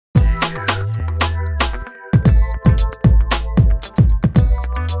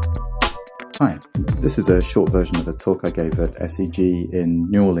Hi, this is a short version of a talk I gave at SEG in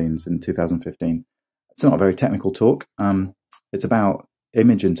New Orleans in 2015. It's not a very technical talk. It's about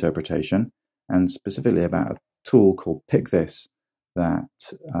image interpretation and specifically about a tool called Pick This that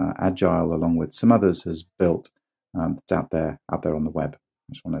Agile, along with some others, has built that's out there on the web.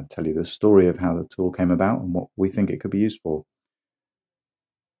 I just want to tell you the story of how the tool came about and what we think it could be used for.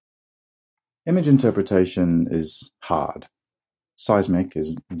 Image interpretation is hard. Seismic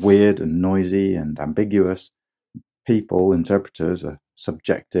is weird and noisy and ambiguous. People, interpreters, are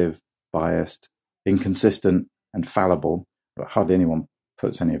subjective, biased, inconsistent, and fallible, but hardly anyone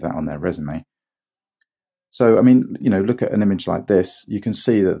puts any of that on their resume. So, I mean, look at an image like this. You can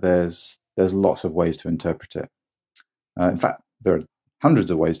see that there's lots of ways to interpret it. In fact, there are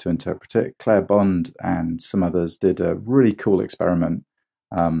hundreds of ways to interpret it. Claire Bond and some others did a really cool experiment,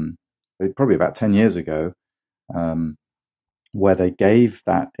 probably about 10 years ago, where they gave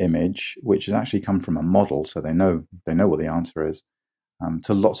that image, which has actually come from a model, so they know what the answer is,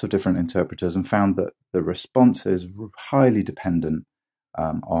 to lots of different interpreters, and found that the response is highly dependent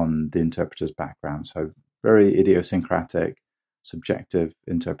on the interpreter's background. So very idiosyncratic, subjective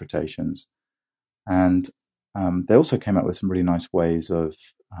interpretations. And they also came up with some really nice ways of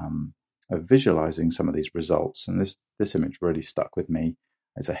visualizing some of these results. And this image really stuck with me.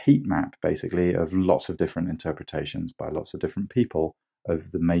 It's a heat map, basically, of lots of different interpretations by lots of different people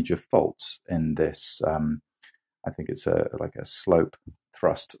of the major faults in this. I think it's like a slope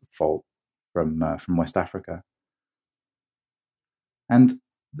thrust fault from West Africa. And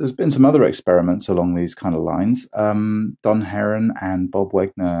there's been some other experiments along these kind of lines. Don Heron and Bob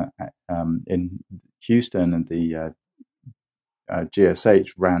Wegner in Houston and the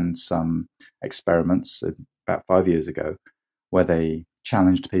GSH ran some experiments about 5 years ago where they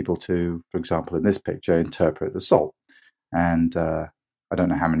challenged people to, for example, in this picture, interpret the salt. And I don't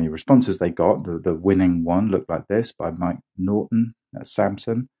know how many responses they got. The winning one looked like this by Mike Norton at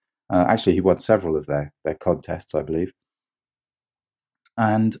Samson. Actually, he won several of their contests, I believe.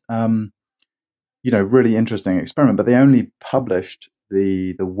 And, really interesting experiment, but they only published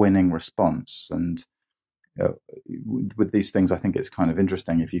the winning response. And with these things, I think it's kind of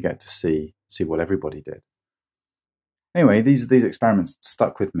interesting if you get to see what everybody did. Anyway, these experiments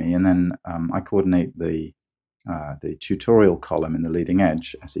stuck with me, and then I coordinate the tutorial column in the Leading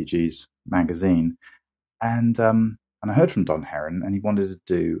Edge, SEG's magazine, and I heard from Don Heron, and he wanted to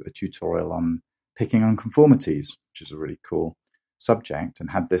do a tutorial on picking unconformities, which is a really cool subject,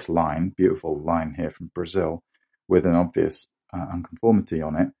 and had this line, beautiful line here from Brazil, with an obvious unconformity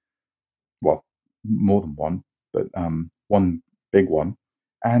on it. Well, more than one, but one big one,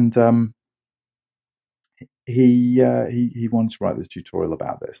 and he wanted to write this tutorial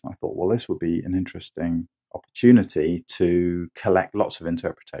about this, and I thought, well, this would be an interesting opportunity to collect lots of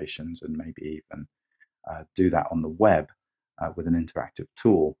interpretations and maybe even do that on the web with an interactive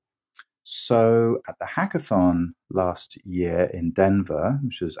tool. So at the hackathon last year in Denver,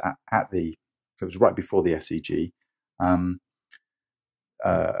 which was it was right before the SEG,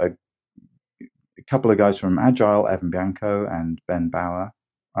 a couple of guys from Agile, Evan Bianco and Ben Bauer,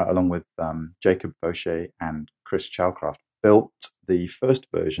 along with Jacob Fauché and Chris Chalcraft, built the first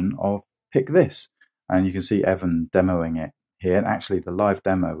version of Pick This. And you can see Evan demoing it here. And actually, the live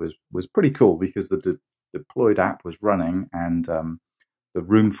demo was pretty cool because the deployed app was running, and the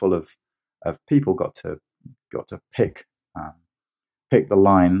room full of people got to pick the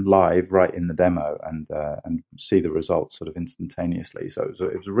line live right in the demo and see the results sort of instantaneously. So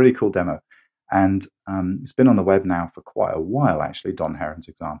it was a really cool demo. And it's been on the web now for quite a while, actually, Don Heron's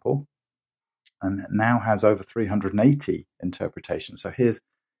example, and it now has over 380 interpretations. So here's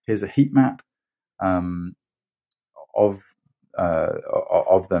a heat map of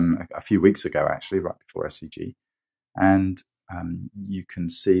them a few weeks ago, actually, right before SEG, and you can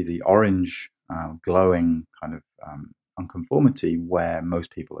see the orange glowing kind of unconformity where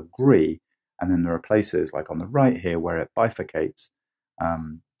most people agree, and then there are places like on the right here where it bifurcates.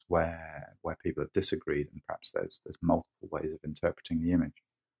 Where people have disagreed, and perhaps there's multiple ways of interpreting the image.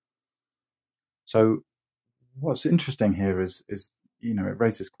 So what's interesting here is it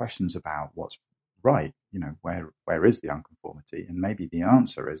raises questions about what's right. Where is the unconformity? And maybe the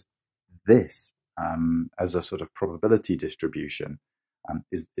answer is this, as a sort of probability distribution,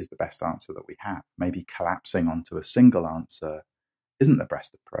 is the best answer that we have. Maybe collapsing onto a single answer isn't the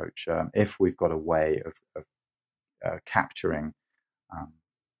best approach if we've got a way of capturing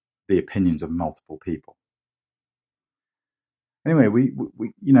the opinions of multiple people. Anyway,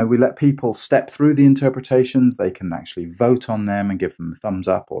 we let people step through the interpretations. They can actually vote on them and give them a thumbs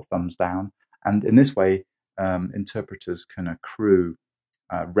up or thumbs down. And in this way, interpreters can accrue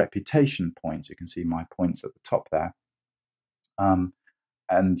reputation points. You can see my points at the top there.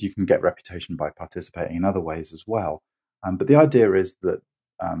 And you can get reputation by participating in other ways as well. But the idea is that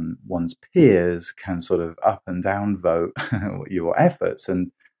one's peers can sort of up and down vote your efforts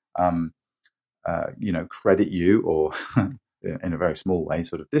and, credit you, or in a very small way,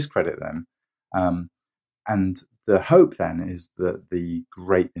 sort of discredit them. And the hope then is that the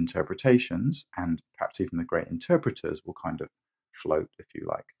great interpretations, and perhaps even the great interpreters, will kind of float, if you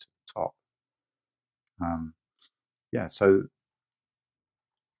like, to the top. So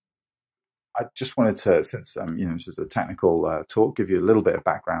I just wanted to, since this is a technical talk, give you a little bit of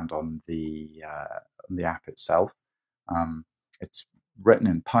background on the app itself. It's written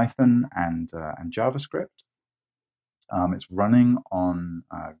in Python and JavaScript. It's running on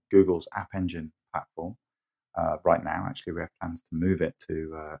Google's App Engine platform right now. Actually, we have plans to move it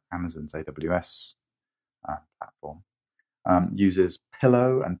to Amazon's AWS platform. Uses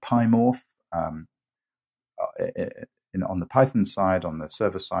Pillow and PyMorph on the Python side, on the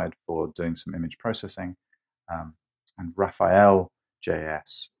server side, for doing some image processing, and Raphael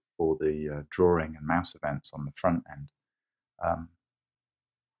JS for the drawing and mouse events on the front end.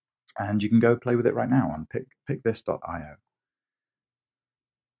 And you can go play with it right now on pickthis.io.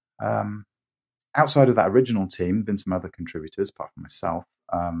 Outside of that original team, there have been some other contributors, apart from myself.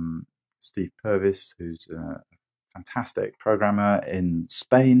 Steve Purvis, who's a fantastic programmer in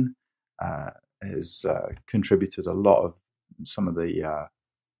Spain, has contributed a lot of some of the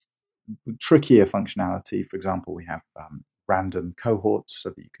trickier functionality. For example, we have random cohorts so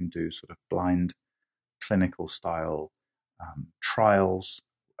that you can do sort of blind clinical style trials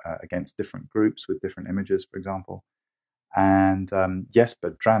against different groups with different images, for example. And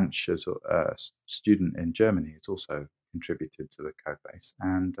Jesper Dranch, as a student in Germany, has also contributed to the code base.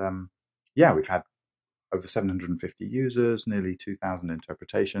 And we've had over 750 users, nearly 2,000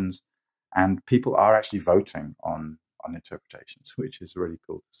 interpretations, and people are actually voting on interpretations, which is really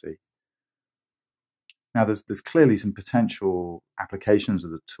cool to see. Now, there's clearly some potential applications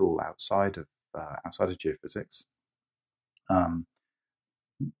of the tool outside of geophysics.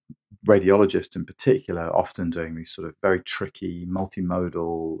 Radiologists in particular are often doing these sort of very tricky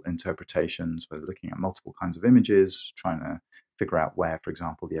multimodal interpretations where they're looking at multiple kinds of images, trying to figure out where, for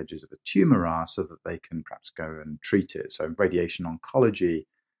example, the edges of a tumor are so that they can perhaps go and treat it. So in radiation oncology,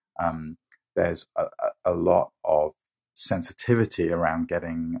 there's a lot of sensitivity around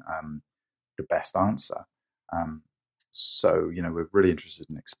getting the best answer. So we're really interested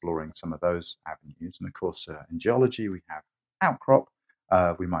in exploring some of those avenues. And of course, in geology, we have outcrop.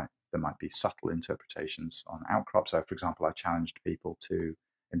 There might be subtle interpretations on outcrop. So, for example, I challenged people to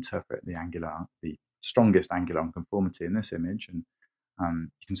interpret the strongest angular unconformity in this image, and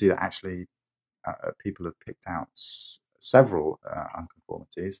you can see that actually people have picked out several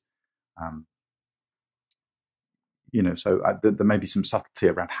unconformities. So there may be some subtlety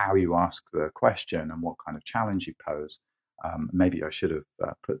around how you ask the question and what kind of challenge you pose. Maybe I should have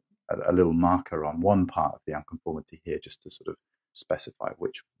put a little marker on one part of the unconformity here, just to sort of specify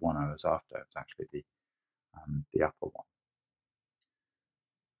which one I was after. It's actually the upper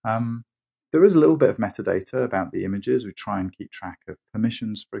one. There is a little bit of metadata about the images. We try and keep track of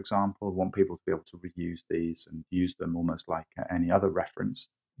permissions, for example. We want people to be able to reuse these and use them almost like any other reference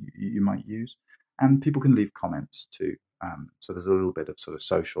you might use. And people can leave comments too. So there's a little bit of sort of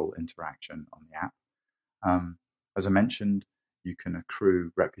social interaction on the app. As I mentioned, you can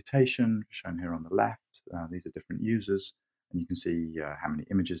accrue reputation, shown here on the left. These are different users. And you can see how many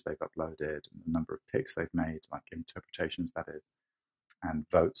images they've uploaded, and the number of picks they've made, like interpretations, that is, and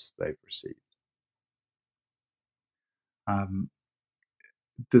votes they've received.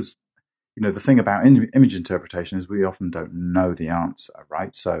 There's, the thing about image interpretation is we often don't know the answer,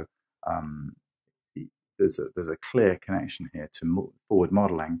 right? So there's a clear connection here to forward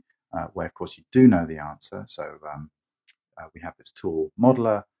modeling, where of course you do know the answer. So we have this tool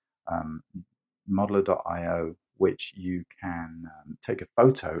Modeler, modeler.io, which you can take a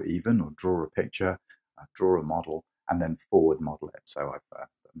photo even, or draw a picture, draw a model, and then forward model it. So I've put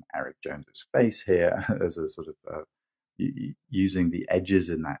Eric Jones's face here as a sort of using the edges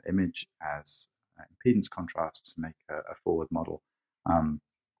in that image as impedance contrast to make a forward model.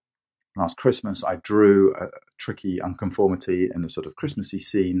 Last Christmas, I drew a tricky unconformity in a sort of Christmassy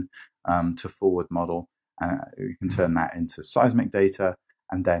scene to forward model. You can turn that into seismic data,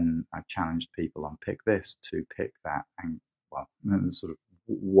 and then I challenged people on Pick This to pick that sort of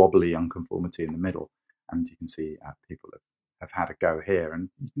wobbly unconformity in the middle. And you can see people have had a go here, and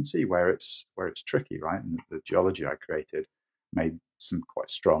you can see where it's tricky, right? And the geology I created made some quite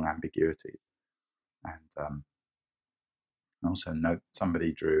strong ambiguities. And Also note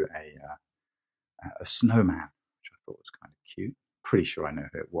somebody drew a snowman, which I thought was kind of cute. Pretty sure I know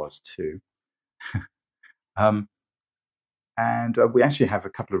who it was too. And we actually have a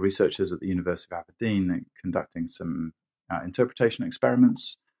couple of researchers at the University of Aberdeen conducting some interpretation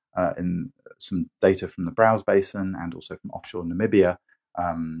experiments in some data from the Browse Basin and also from offshore Namibia.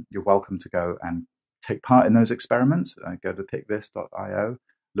 You're welcome to go and take part in those experiments. Go to pickthis.io,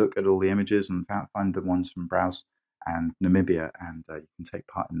 look at all the images and find the ones from Browse and Namibia, and you can take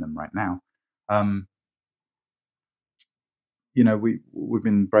part in them right now. We've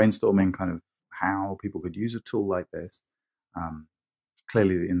been brainstorming kind of how people could use a tool like this.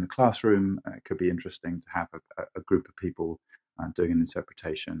 Clearly, in the classroom, it could be interesting to have a group of people doing an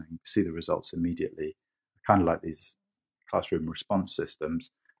interpretation and see the results immediately, kind of like these classroom response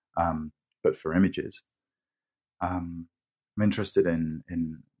systems, but for images. I'm interested in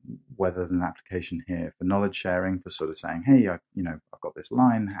whether there's an application here for knowledge sharing, for sort of saying, hey, I've got this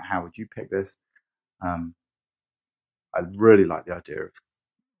line, how would you pick this? I really like the idea of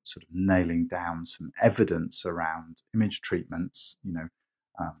sort of nailing down some evidence around image treatments,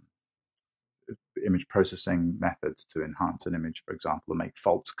 image processing methods to enhance an image, for example, and make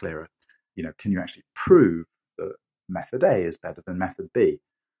faults clearer. Can you actually prove that method A is better than method B?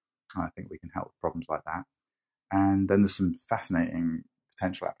 I think we can help with problems like that. And then there's some fascinating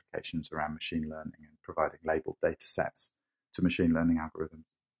potential applications around machine learning and providing labeled data sets to machine learning algorithms.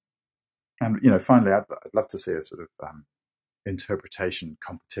 And, finally, I'd love to see a sort of interpretation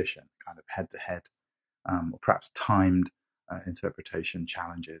competition, kind of head-to-head, or perhaps timed interpretation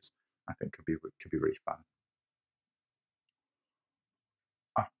challenges. I think could be really fun.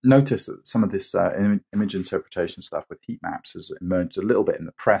 I've noticed that some of this image interpretation stuff with heat maps has emerged a little bit in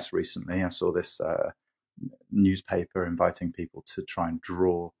the press recently. I saw this newspaper inviting people to try and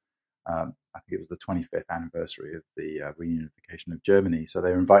draw. I think it was the 25th anniversary of the reunification of Germany. So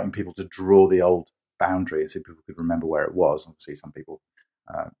they were inviting people to draw the old boundary so people could remember where it was. Obviously, some people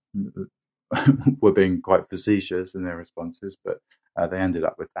were being quite facetious in their responses, but they ended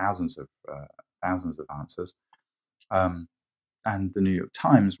up with thousands of answers. And the New York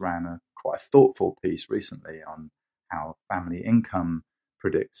Times ran quite a thoughtful piece recently on how family income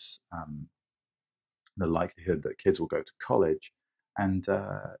predicts the likelihood that kids will go to college. And,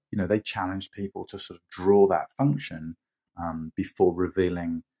 they challenged people to sort of draw that function before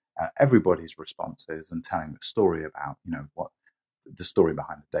revealing everybody's responses and telling the story about, what the story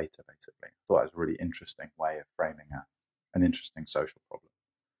behind the data, basically. I thought it was a really interesting way of framing an interesting social problem.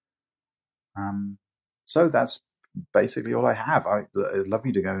 So that's basically all I have. I'd love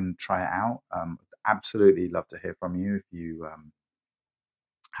you to go and try it out. Absolutely love to hear from you if you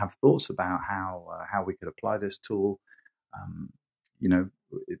have thoughts about how we could apply this tool.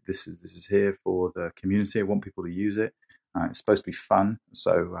 This is here for the community. I want people to use it. It's supposed to be fun.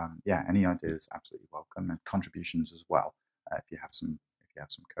 So any ideas absolutely welcome, and contributions as well if you have some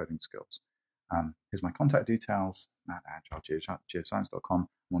coding skills. Here's my contact details at agilegeoscience.com.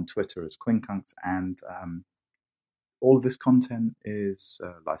 I'm on Twitter as Quincunx, and all of this content is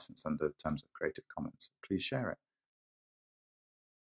licensed under the terms of Creative Commons. Please share it.